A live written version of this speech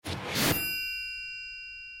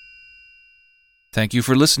Thank you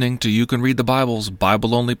for listening to You Can Read the Bible's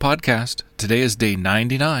Bible-Only podcast. Today is day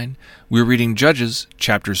 99. We're reading Judges,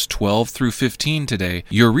 chapters 12 through 15 today.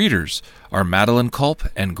 Your readers are Madeline Culp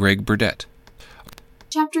and Greg Burdett.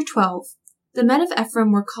 Chapter 12. The men of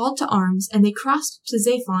Ephraim were called to arms, and they crossed to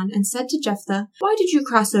Zaphon and said to Jephthah, "Why did you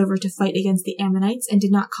cross over to fight against the Ammonites and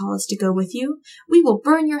did not call us to go with you? We will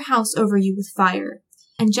burn your house over you with fire."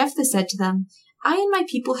 And Jephthah said to them, "I and my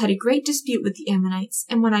people had a great dispute with the Ammonites,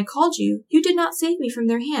 and when I called you, you did not save me from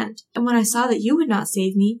their hand. And when I saw that you would not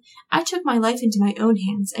save me, I took my life into my own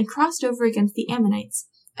hands and crossed over against the Ammonites,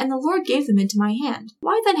 and the Lord gave them into my hand.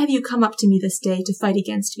 Why then have you come up to me this day to fight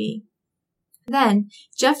against me?" Then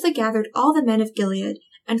Jephthah gathered all the men of Gilead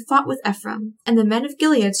and fought with Ephraim, and the men of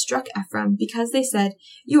Gilead struck Ephraim, because they said,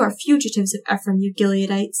 "You are fugitives of Ephraim, you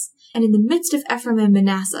Gileadites, and in the midst of Ephraim and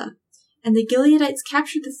Manasseh." And the Gileadites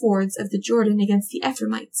captured the fords of the Jordan against the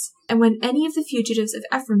Ephraimites. And when any of the fugitives of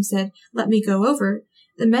Ephraim said, "Let me go over,"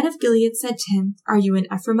 the men of Gilead said to him, "Are you an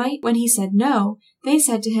Ephraimite?" When he said no, they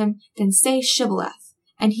said to him, "Then say Shibboleth."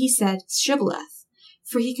 And he said Shibboleth,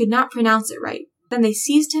 for he could not pronounce it right. Then they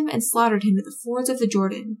seized him and slaughtered him at the fords of the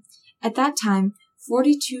Jordan. At that time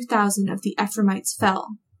 42,000 of the Ephraimites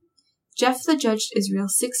fell. Jephthah judged Israel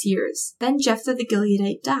 6 years. Then Jephthah the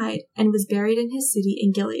Gileadite died, and was buried in his city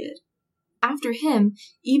in Gilead. After him,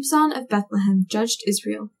 Ibzan of Bethlehem judged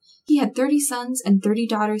Israel. He had 30 sons, and 30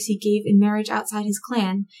 daughters he gave in marriage outside his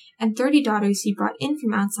clan, and 30 daughters he brought in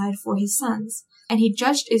from outside for his sons. And he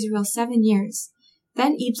judged Israel 7 years.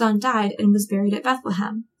 Then Ibzan died, and was buried at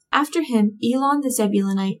Bethlehem. After him, Elon the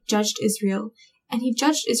Zebulunite judged Israel, and he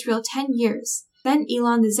judged Israel 10 years. Then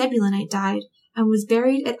Elon the Zebulunite died, and was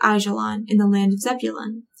buried at Aijalon in the land of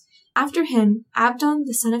Zebulun. After him, Abdon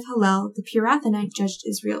the son of Hillel the Pirathonite judged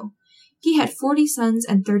Israel. He had 40 sons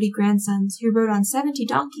and 30 grandsons, who rode on 70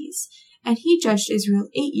 donkeys, and he judged Israel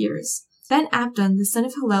 8 years. Then Abdon the son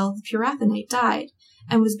of Hillel the Pirathonite died,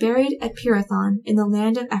 and was buried at Pirathon in the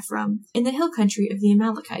land of Ephraim, in the hill country of the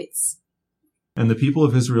Amalekites. And the people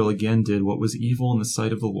of Israel again did what was evil in the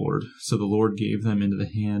sight of the Lord, so the Lord gave them into the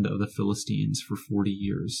hand of the Philistines for 40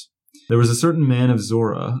 years. There was a certain man of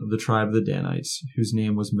Zorah, of the tribe of the Danites, whose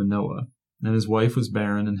name was Manoah, and his wife was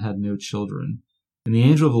barren and had no children. And the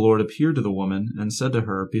angel of the Lord appeared to the woman, and said to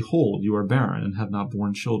her, "Behold, you are barren, and have not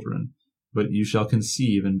borne children, but you shall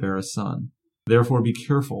conceive and bear a son. Therefore be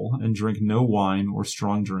careful, and drink no wine or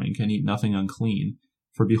strong drink, and eat nothing unclean.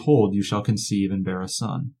 For behold, you shall conceive and bear a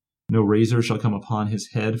son. No razor shall come upon his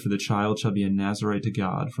head, for the child shall be a Nazarite to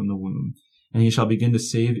God from the womb, and he shall begin to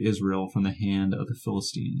save Israel from the hand of the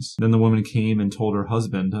Philistines." Then the woman came and told her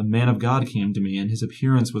husband, "A man of God came to me, and his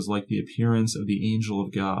appearance was like the appearance of the angel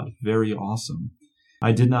of God, very awesome.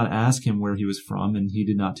 I did not ask him where he was from, and he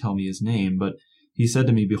did not tell me his name, but he said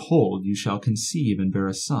to me, 'Behold, you shall conceive and bear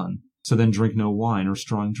a son. So then drink no wine or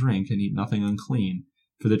strong drink, and eat nothing unclean,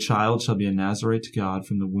 for the child shall be a Nazarite to God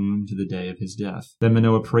from the womb to the day of his death.' Then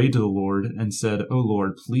Manoah prayed to the Lord, and said, 'O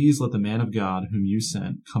Lord, please let the man of God whom you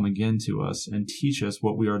sent come again to us, and teach us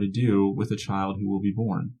what we are to do with the child who will be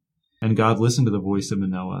born.' And God listened to the voice of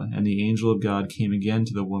Manoah, and the angel of God came again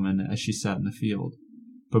to the woman as she sat in the field.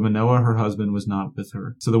 But Manoah, her husband, was not with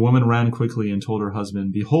her. So the woman ran quickly and told her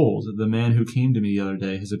husband, 'Behold, the man who came to me the other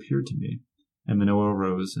day has appeared to me.' And Manoah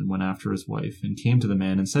arose and went after his wife, and came to the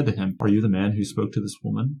man and said to him, 'Are you the man who spoke to this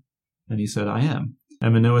woman?' And he said, 'I am.'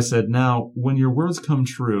 And Manoah said, 'Now, when your words come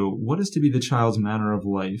true, what is to be the child's manner of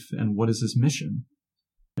life, and what is his mission?'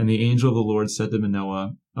 And the angel of the Lord said to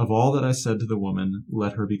Manoah, 'Of all that I said to the woman,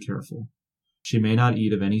 let her be careful. She may not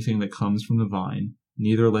eat of anything that comes from the vine,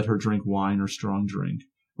 neither let her drink wine or strong drink,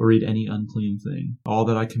 or eat any unclean thing. All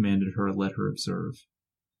that I commanded her, let her observe.'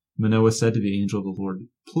 Manoah said to the angel of the Lord,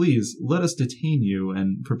 'Please, let us detain you,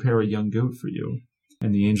 and prepare a young goat for you.'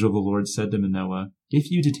 And the angel of the Lord said to Manoah, 'If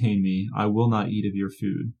you detain me, I will not eat of your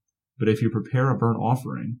food. But if you prepare a burnt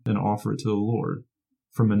offering, then offer it to the Lord.'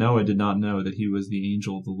 For Manoah did not know that he was the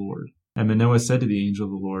angel of the Lord. And Manoah said to the angel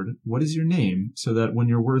of the Lord, 'What is your name, so that when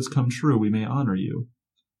your words come true, we may honor you?'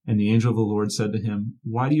 And the angel of the Lord said to him,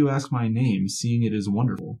 'Why do you ask my name, seeing it is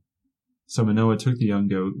wonderful?' So Manoah took the young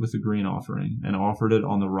goat with the grain offering, and offered it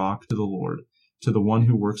on the rock to the Lord, to the one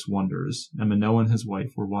who works wonders, and Manoah and his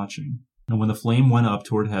wife were watching. And when the flame went up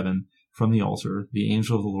toward heaven from the altar, the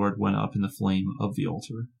angel of the Lord went up in the flame of the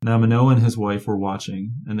altar. Now Manoah and his wife were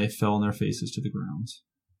watching, and they fell on their faces to the ground.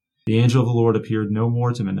 The angel of the Lord appeared no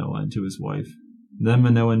more to Manoah and to his wife. Then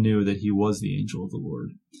Manoah knew that he was the angel of the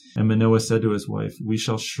Lord. And Manoah said to his wife, 'We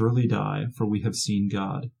shall surely die, for we have seen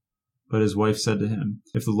God.' But his wife said to him,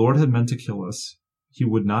 'If the Lord had meant to kill us, he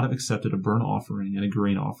would not have accepted a burnt offering and a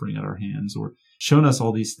grain offering at our hands, or shown us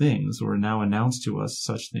all these things, or now announced to us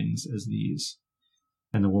such things as these.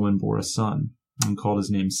 And the woman bore a son, and called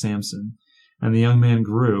his name Samson. And the young man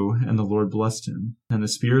grew, and the Lord blessed him. And the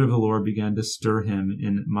Spirit of the Lord began to stir him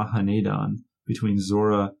in Mahaneh-dan, between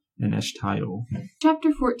Zorah and Eshtaol.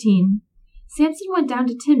 Chapter 14. Samson went down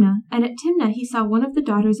to Timnah, and at Timnah he saw one of the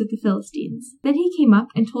daughters of the Philistines. Then he came up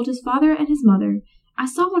and told his father and his mother, I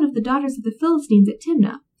saw one of the daughters of the Philistines at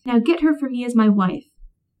Timnah. Now get her for me as my wife.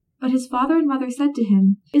 But his father and mother said to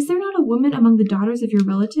him, Is there not a woman among the daughters of your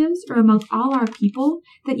relatives, or among all our people,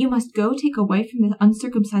 that you must go take a wife from the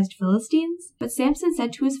uncircumcised Philistines? But Samson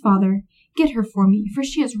said to his father, Get her for me, for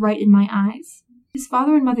she is right in my eyes. His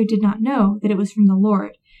father and mother did not know that it was from the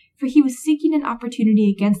Lord, for he was seeking an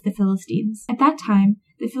opportunity against the Philistines. At that time,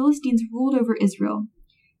 the Philistines ruled over Israel.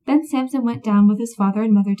 Then Samson went down with his father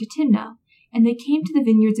and mother to Timnah, and they came to the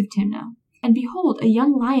vineyards of Timnah. And behold, a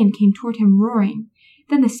young lion came toward him roaring.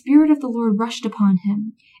 Then the Spirit of the Lord rushed upon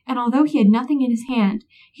him, and although he had nothing in his hand,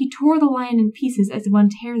 he tore the lion in pieces as one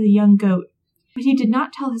tears a young goat. But he did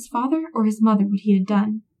not tell his father or his mother what he had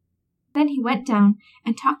done. Then he went down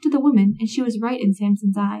and talked to the woman, and she was right in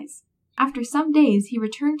Samson's eyes. After some days he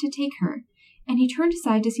returned to take her, and he turned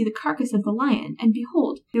aside to see the carcass of the lion, and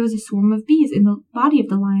behold, there was a swarm of bees in the body of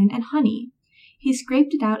the lion and honey. He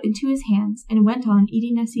scraped it out into his hands, and went on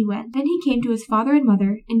eating as he went. Then he came to his father and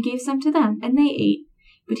mother, and gave some to them, and they ate.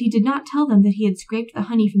 But he did not tell them that he had scraped the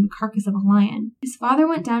honey from the carcass of a lion. His father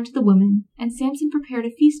went down to the woman, and Samson prepared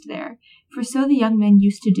a feast there, for so the young men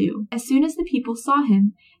used to do. As soon as the people saw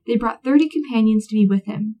him, they brought 30 companions to be with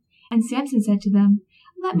him. And Samson said to them,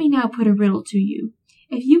 Let me now put a riddle to you.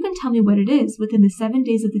 If you can tell me what it is within the 7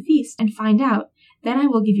 days of the feast, and find out, then I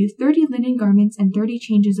will give you 30 linen garments and 30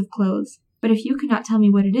 changes of clothes. But if you cannot tell me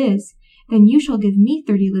what it is, then you shall give me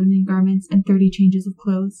 30 linen garments and 30 changes of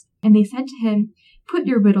clothes. And they said to him, Put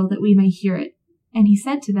your riddle that we may hear it. And he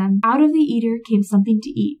said to them, Out of the eater came something to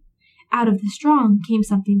eat. Out of the strong came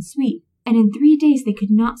something sweet. And in 3 days they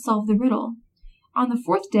could not solve the riddle. On the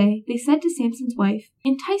 4th day they said to Samson's wife,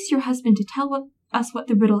 Entice your husband to tell us what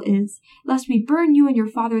the riddle is, lest we burn you and your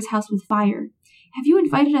father's house with fire. Have you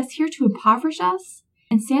invited us here to impoverish us?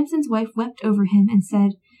 And Samson's wife wept over him and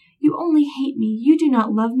said, You only hate me. You do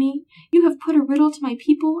not love me. You have put a riddle to my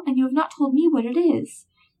people, and you have not told me what it is.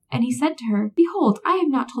 And he said to her, Behold, I have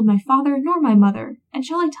not told my father nor my mother, and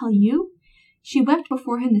shall I tell you? She wept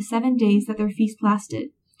before him the 7 days that their feast lasted.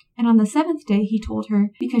 And on the 7th day he told her,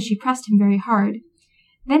 because she pressed him very hard.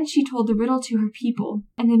 Then she told the riddle to her people,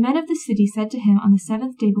 and the men of the city said to him on the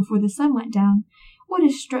 7th day before the sun went down, What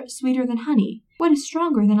is sweeter than honey? What is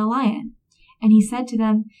stronger than a lion? And he said to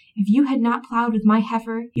them, If you had not plowed with my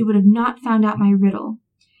heifer, you would have not found out my riddle.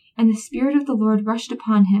 And the Spirit of the Lord rushed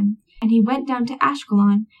upon him, and he went down to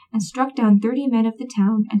Ashkelon, and struck down 30 men of the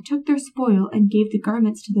town, and took their spoil, and gave the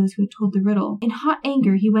garments to those who had told the riddle. In hot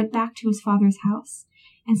anger he went back to his father's house,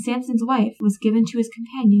 and Samson's wife was given to his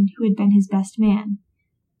companion, who had been his best man.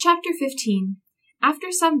 Chapter 15. After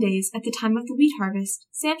some days, at the time of the wheat harvest,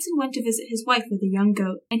 Samson went to visit his wife with a young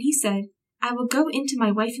goat, and he said, I will go in to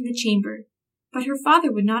my wife in the chamber. But her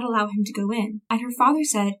father would not allow him to go in, and her father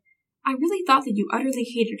said, I really thought that you utterly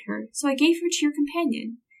hated her, so I gave her to your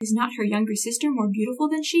companion. Is not her younger sister more beautiful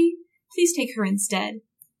than she? Please take her instead.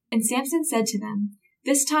 And Samson said to them,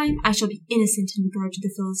 This time I shall be innocent in regard to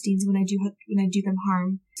the Philistines when I do them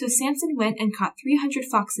harm. So Samson went and caught 300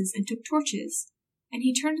 foxes and took torches. And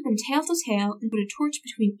he turned them tail to tail and put a torch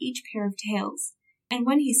between each pair of tails. And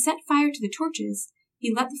when he set fire to the torches,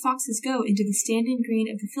 he let the foxes go into the standing grain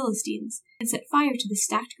of the Philistines, and set fire to the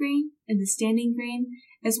stacked grain and the standing grain,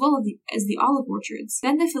 as well as the olive orchards.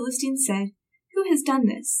 Then the Philistines said, Who has done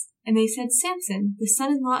this? And they said, Samson, the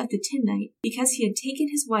son-in-law of the Timnite, because he had taken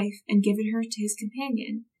his wife and given her to his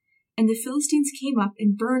companion. And the Philistines came up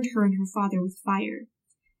and burned her and her father with fire.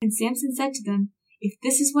 And Samson said to them, If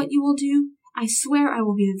this is what you will do, I swear I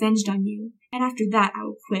will be avenged on you, and after that I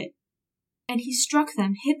will quit. And he struck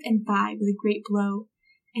them hip and thigh with a great blow,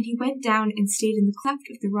 and he went down and stayed in the cleft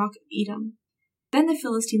of the rock of Edom. Then the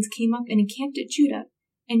Philistines came up and encamped at Judah,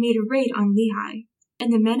 and made a raid on Lehi.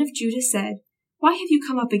 And the men of Judah said, Why have you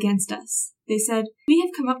come up against us? They said, We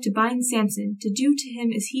have come up to bind Samson, to do to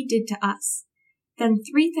him as he did to us. Then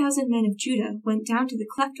 3,000 men of Judah went down to the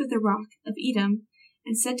cleft of the rock of Edom,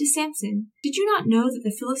 and said to Samson, Did you not know that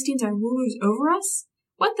the Philistines are rulers over us?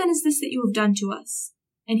 What then is this that you have done to us?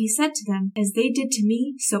 And he said to them, As they did to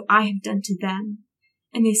me, so I have done to them.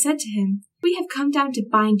 And they said to him, We have come down to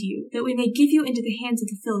bind you, that we may give you into the hands of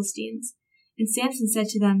the Philistines. And Samson said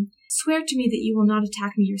to them, Swear to me that you will not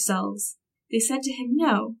attack me yourselves. They said to him,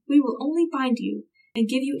 No, we will only bind you, and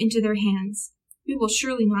give you into their hands. We will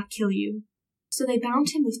surely not kill you. So they bound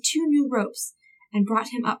him with 2 new ropes, and brought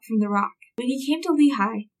him up from the rock. When he came to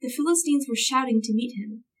Lehi, the Philistines were shouting to meet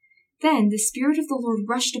him. Then the Spirit of the Lord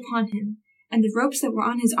rushed upon him, and the ropes that were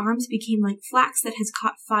on his arms became like flax that has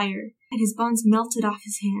caught fire, and his bonds melted off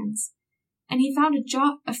his hands. And he found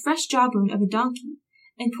a fresh jawbone of a donkey,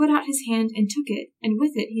 and put out his hand and took it, and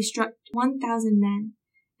with it he struck 1,000 men.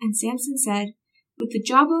 And Samson said, With the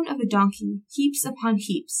jawbone of a donkey, heaps upon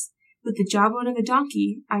heaps. With the jawbone of a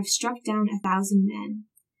donkey, I've struck down 1,000 men.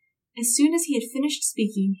 As soon as he had finished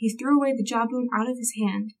speaking, he threw away the jawbone out of his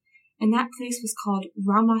hand, and that place was called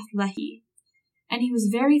Ramath-lehi. And he was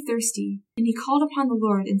very thirsty, and he called upon the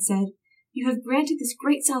Lord and said, You have granted this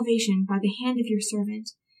great salvation by the hand of your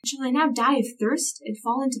servant. Shall I now die of thirst and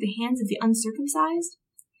fall into the hands of the uncircumcised?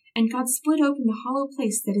 And God split open the hollow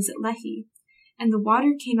place that is at Lehi, and the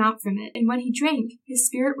water came out from it. And when he drank, his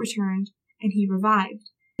spirit returned, and he revived.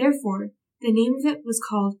 Therefore, the name of it was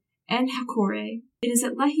called En-hakkore. It is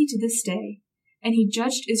at Lehi to this day. And he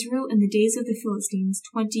judged Israel in the days of the Philistines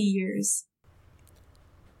 20 years.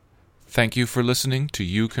 Thank you for listening to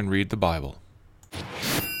You Can Read the Bible.